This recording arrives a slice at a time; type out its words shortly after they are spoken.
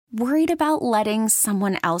Worried about letting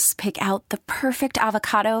someone else pick out the perfect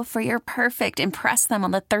avocado for your perfect impress them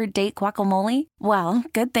on the third date guacamole? Well,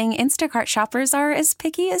 good thing Instacart shoppers are as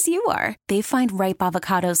picky as you are. They find ripe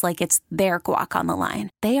avocados like it's their guac on the line.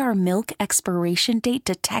 They are milk expiration date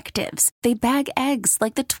detectives. They bag eggs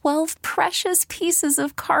like the 12 precious pieces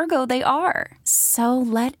of cargo they are. So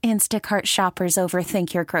let Instacart shoppers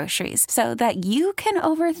overthink your groceries so that you can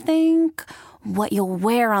overthink what you'll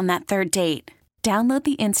wear on that third date. Download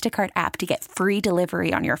the Instacart app to get free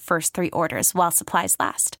delivery on your first 3 orders while supplies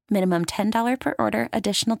last. Minimum $10 per order.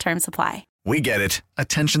 Additional terms apply. We get it.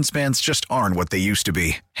 Attention spans just aren't what they used to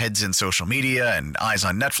be. Heads in social media and eyes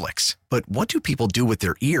on Netflix. But what do people do with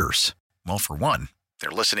their ears? Well, for one, they're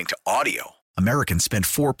listening to audio. Americans spend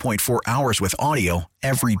 4.4 hours with audio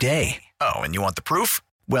every day. Oh, and you want the proof?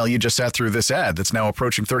 Well, you just sat through this ad that's now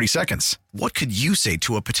approaching 30 seconds. What could you say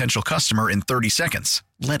to a potential customer in 30 seconds?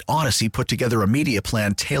 Let Odyssey put together a media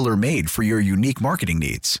plan tailor-made for your unique marketing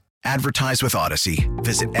needs. Advertise with Odyssey.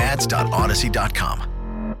 Visit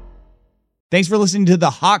ads.odyssey.com. Thanks for listening to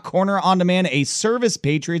the Hot Corner On Demand, a Service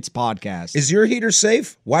Patriots podcast. Is your heater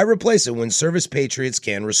safe? Why replace it when Service Patriots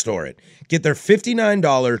can restore it? Get their $59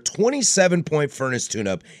 27-point furnace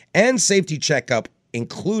tune-up and safety checkup,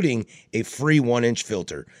 including a free 1-inch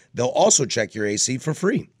filter. They'll also check your AC for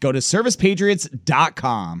free. Go to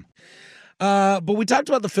servicepatriots.com. But we talked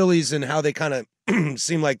about the Phillies and how they kind of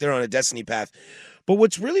seem like they're on a destiny path. But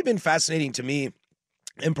what's really been fascinating to me,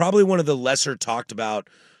 and probably one of the lesser talked about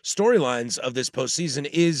storylines of this postseason,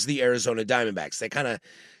 is the Arizona Diamondbacks. They kind of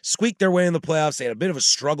squeaked their way in the playoffs. They had a bit of a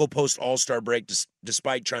struggle post-All-Star break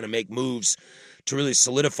despite trying to make moves to really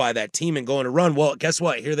solidify that team and go on a run. Well, guess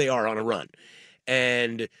what? Here they are on a run.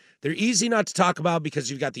 And they're easy not to talk about because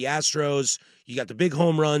you've got the Astros, you got the big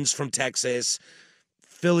home runs from Texas.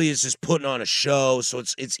 Philly is just putting on a show, so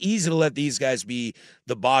it's easy to let these guys be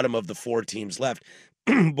the bottom of the 4 teams left.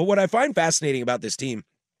 But what I find fascinating about this team,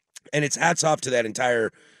 and it's hats off to that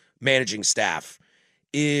entire managing staff,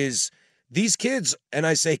 is these kids, and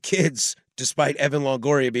I say kids despite Evan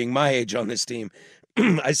Longoria being my age on this team,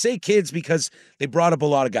 I say kids because they brought up a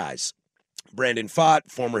lot of guys. Brandon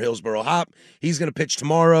Pfaadt, former Hillsboro Hop. He's going to pitch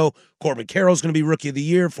tomorrow. Corbin Carroll's going to be Rookie of the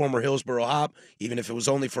Year, former Hillsboro Hop, even if it was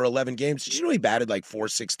only for 11 games. Did you know he batted like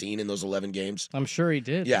 .416 in those 11 games? I'm sure he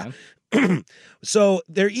did. Yeah. So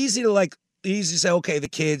they're easy to say, okay, the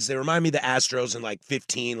kids, they remind me of the Astros in like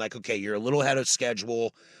 15. Like, okay, you're a little ahead of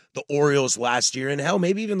schedule. The Orioles last year, and hell,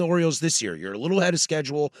 maybe even the Orioles this year. You're a little ahead of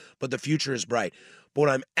schedule, but the future is bright. But what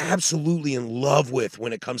I'm absolutely in love with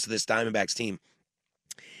when it comes to this Diamondbacks team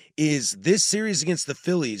is this series against the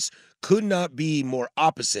Phillies could not be more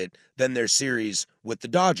opposite than their series with the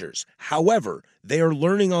Dodgers. However, they are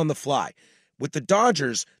learning on the fly. With the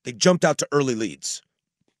Dodgers, they jumped out to early leads.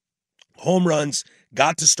 Home runs,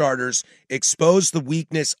 got to starters, exposed the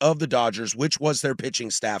weakness of the Dodgers, which was their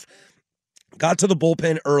pitching staff. Got to the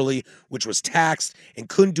bullpen early, which was taxed and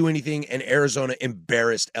couldn't do anything, and Arizona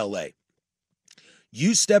embarrassed LA.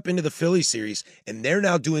 You step into the Philly series, and they're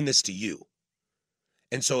now doing this to you.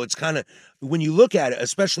 And so it's kind of, when you look at it,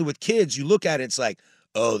 especially with kids, you look at it, it's like,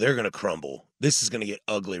 oh, they're going to crumble. This is going to get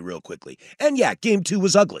ugly real quickly. And yeah, game 2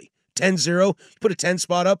 was ugly. 10-0, you put a 10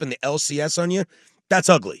 spot up and the LCS on you, that's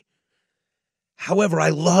ugly. However, I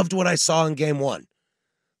loved what I saw in game 1.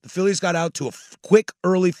 The Phillies got out to a quick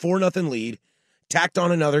early 4-0 lead, tacked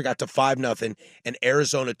on another, got to 5-0, and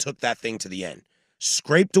Arizona took that thing to the end.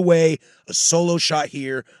 Scraped away a solo shot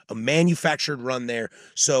here, a manufactured run there.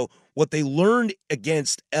 So what they learned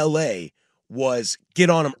against LA was get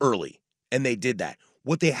on them early, and they did that.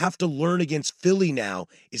 What they have to learn against Philly now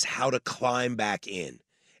is how to climb back in.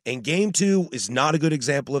 And game 2 is not a good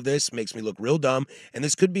example of this, makes me look real dumb, and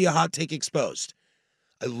this could be a hot take exposed.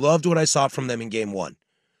 I loved what I saw from them in game 1.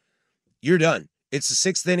 You're done. It's the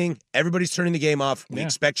 6th inning. Everybody's turning the game off. We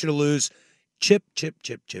expect you to lose. Chip, chip,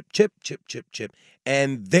 chip, chip, chip, chip, chip, chip.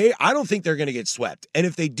 And I don't think they're going to get swept. And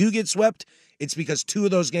if they do get swept, it's because 2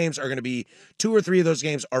 of those games are going to be, 2 or 3 of those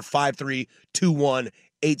games are 5-3, 2-1,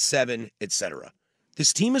 8-7, etc.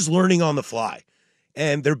 This team is learning on the fly,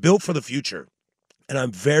 and they're built for the future. And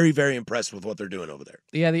I'm very, very impressed with what they're doing over there.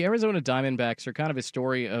 Yeah, the Arizona Diamondbacks are kind of a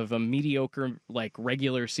story of a mediocre,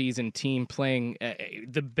 regular season team playing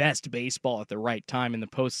the best baseball at the right time in the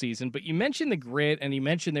postseason. But you mentioned the grit, and you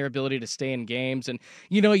mentioned their ability to stay in games. And,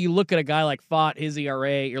 you look at a guy like Pfaadt, his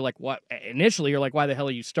ERA, you're like, what? Initially, you're like, why the hell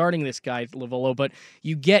are you starting this guy, Livolo? But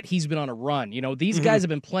you get he's been on a run. These guys have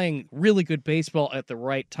been playing really good baseball at the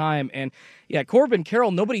right time. And, yeah, Corbin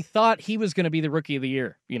Carroll, nobody thought he was going to be the Rookie of the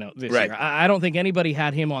Year, this year. I don't think anybody everybody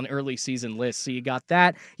had him on early season lists. So you got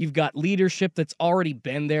that. You've got leadership that's already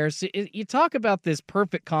been there. So you talk about this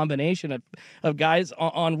perfect combination of guys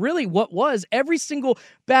on really what was every single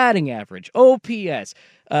batting average, OPS.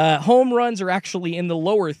 Home runs are actually in the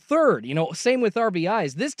lower third. Same with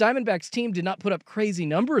RBIs. This Diamondbacks team did not put up crazy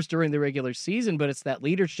numbers during the regular season, but it's that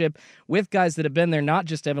leadership with guys that have been there, not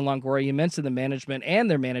just Evan Longoria. You mentioned the management and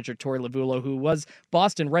their manager, Torey Lovullo, who was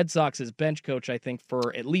Boston Red Sox's bench coach, I think,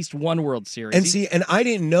 for at least one World Series. And I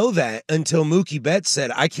didn't know that until Mookie Betts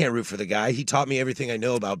said, I can't root for the guy. He taught me everything I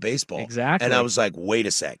know about baseball. Exactly. And I was like, wait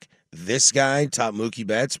a sec. This guy taught Mookie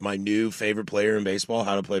Betts, my new favorite player in baseball,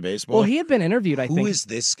 how to play baseball. Well, he had been interviewed, I think. Who is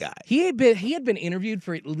this guy? He had been interviewed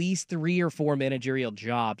for at least 3 or 4 managerial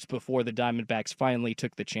jobs before the Diamondbacks finally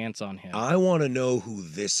took the chance on him. I want to know who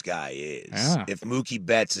this guy is. Yeah. If Mookie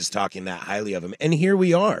Betts is talking that highly of him. And here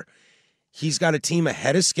we are. He's got a team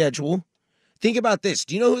ahead of schedule. Think about this.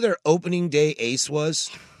 Do you know who their opening day ace was?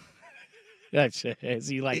 Is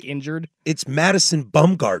he injured? It's Madison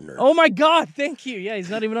Bumgarner. Oh my God! Thank you. Yeah, he's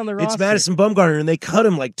not even on the roster. It's Madison Bumgarner, and they cut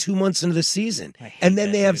him 2 months into the season. And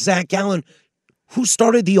then they have Zach Gallen, who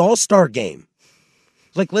started the All-Star game.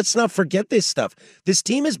 Let's not forget this stuff. This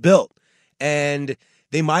team is built, and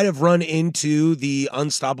they might have run into the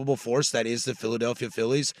unstoppable force that is the Philadelphia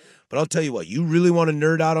Phillies. But I'll tell you what, you really want to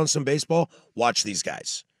nerd out on some baseball? Watch these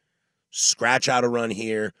guys. Scratch out a run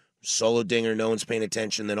here, solo dinger, no one's paying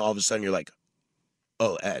attention, then all of a sudden you're like,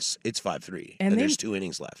 oh, it's 5-3, and there's 2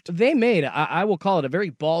 innings left. They made, I will call it a very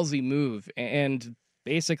ballsy move, and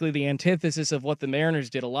basically the antithesis of what the Mariners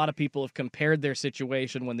did. A lot of people have compared their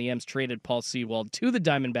situation when the M's traded Paul Sewald to the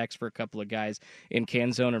Diamondbacks for a couple of guys in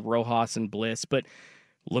Canzone and Rojas and Bliss, but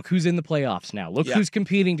look who's in the playoffs now. Look who's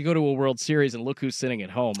competing to go to a World Series, and look who's sitting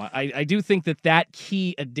at home. I do think that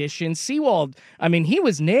key addition, Sewald, he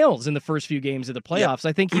was nails in the first few games of the playoffs.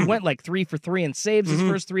 Yep. I think he went 3 for 3 in saves his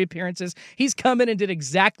first 3 appearances. He's come in and did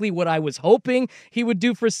exactly what I was hoping he would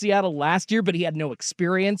do for Seattle last year, but he had no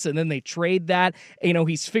experience, and then they trade that.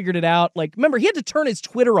 He's figured it out. Remember, he had to turn his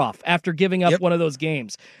Twitter off after giving up one of those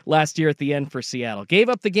games last year at the end for Seattle. Gave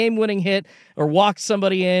up the game-winning hit or walked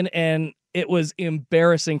somebody in, and it was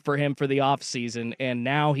embarrassing for him for the offseason, and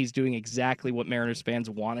now he's doing exactly what Mariners fans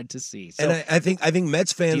wanted to see. So, and I think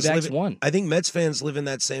Mets fans Mets fans live in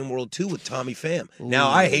that same world too with Tommy Pham. Ooh. Now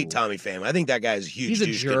I hate Tommy Pham. I think that guy is a huge douche.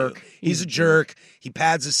 He's a jerk. He's a jerk. He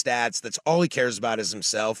pads his stats. That's all he cares about is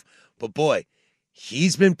himself. But boy,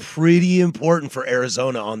 he's been pretty important for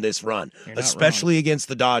Arizona on this run, especially against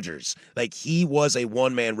the Dodgers. He was a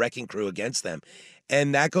one-man wrecking crew against them.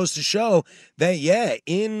 And that goes to show that,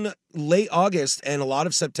 in late August and a lot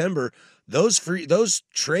of September, those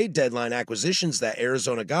trade deadline acquisitions that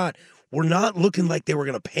Arizona got were not looking like they were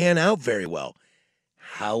going to pan out very well.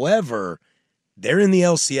 However, they're in the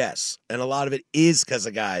LCS, and a lot of it is because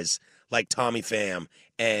of guys like Tommy Pham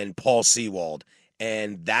and Paul Sewald,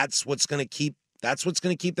 and that's what's going to keep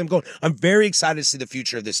them going. I'm very excited to see the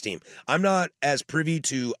future of this team. I'm not as privy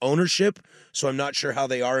to ownership, so I'm not sure how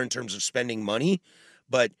they are in terms of spending money.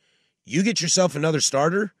 But you get yourself another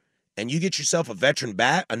starter, and you get yourself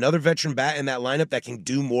another veteran bat in that lineup that can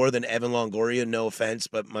do more than Evan Longoria, no offense,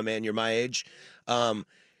 but my man, you're my age.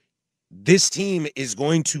 This team is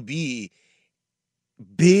going to be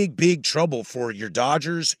big, big trouble for your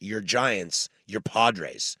Dodgers, your Giants, your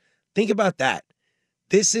Padres. Think about that.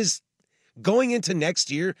 This is going into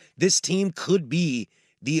next year, this team could be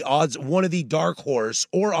one of the dark horse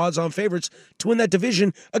or odds-on favorites to win that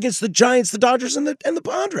division against the Giants, the Dodgers, and the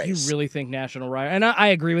Padres. You really think National Writers? And I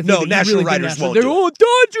agree with you. No, National Writers won't do it.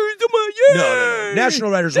 Dodgers, No.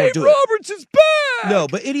 National Writers won't do it. Roberts is back! No,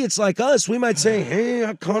 but idiots like us, we might say, hey,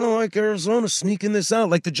 I kind of like Arizona sneaking this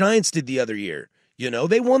out like the Giants did the other year.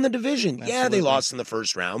 They won the division. Absolutely. Yeah, they lost in the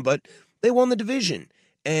first round, but they won the division.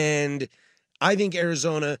 And I think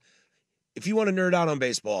Arizona, if you want to nerd out on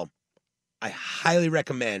baseball, I highly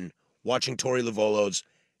recommend watching Torey Lovullo's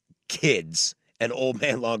kids and old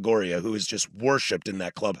man Longoria, who is just worshipped in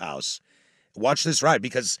that clubhouse. Watch this ride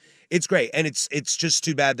because it's great. And it's just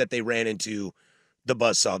too bad that they ran into the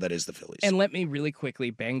buzzsaw that is the Phillies. And let me really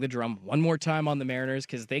quickly bang the drum one more time on the Mariners,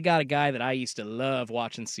 because they got a guy that I used to love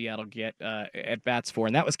watching Seattle get at bats for,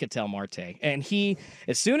 and that was Ketel Marte. And he,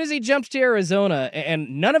 as soon as he jumps to Arizona,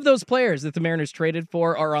 and none of those players that the Mariners traded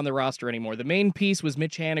for are on the roster anymore. The main piece was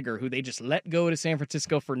Mitch Haniger, who they just let go to San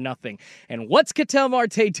Francisco for nothing. And what's Ketel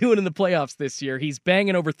Marte doing in the playoffs this year? He's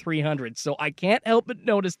banging over 300. So I can't help but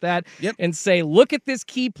notice that and say, look at this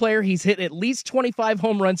key player. He's hit at least 25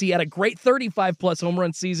 home runs. He had a great 35-plus plus home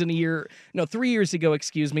run season 3 years ago,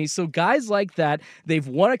 So guys like that, they've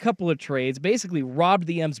won a couple of trades, basically robbed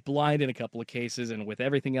the M's blind in a couple of cases, and with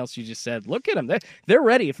everything else you just said, look at them. They're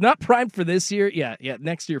ready. If not primed for this year, yeah,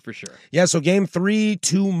 next year for sure. Yeah, so game 3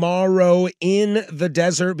 tomorrow in the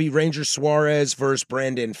desert be Ranger Suarez versus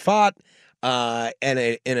Brandon Pfaadt.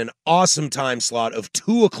 And in an awesome time slot of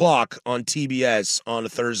 2 o'clock on TBS on a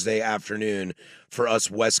Thursday afternoon for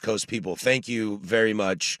us West Coast people. Thank you very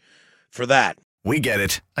much for that. We get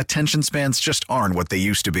it. Attention spans just aren't what they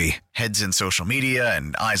used to be. Heads in social media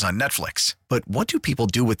and eyes on Netflix. But what do people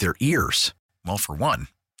do with their ears? Well, for one,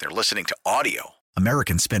 they're listening to audio.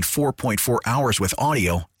 Americans spend 4.4 hours with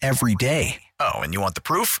audio every day. Oh, and you want the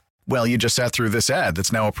proof? Well, you just sat through this ad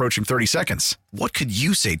that's now approaching 30 seconds. What could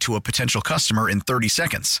you say to a potential customer in 30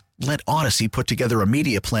 seconds? Let Odyssey put together a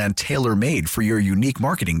media plan tailor-made for your unique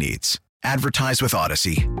marketing needs. Advertise with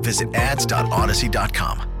Odyssey. Visit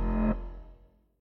ads.odyssey.com.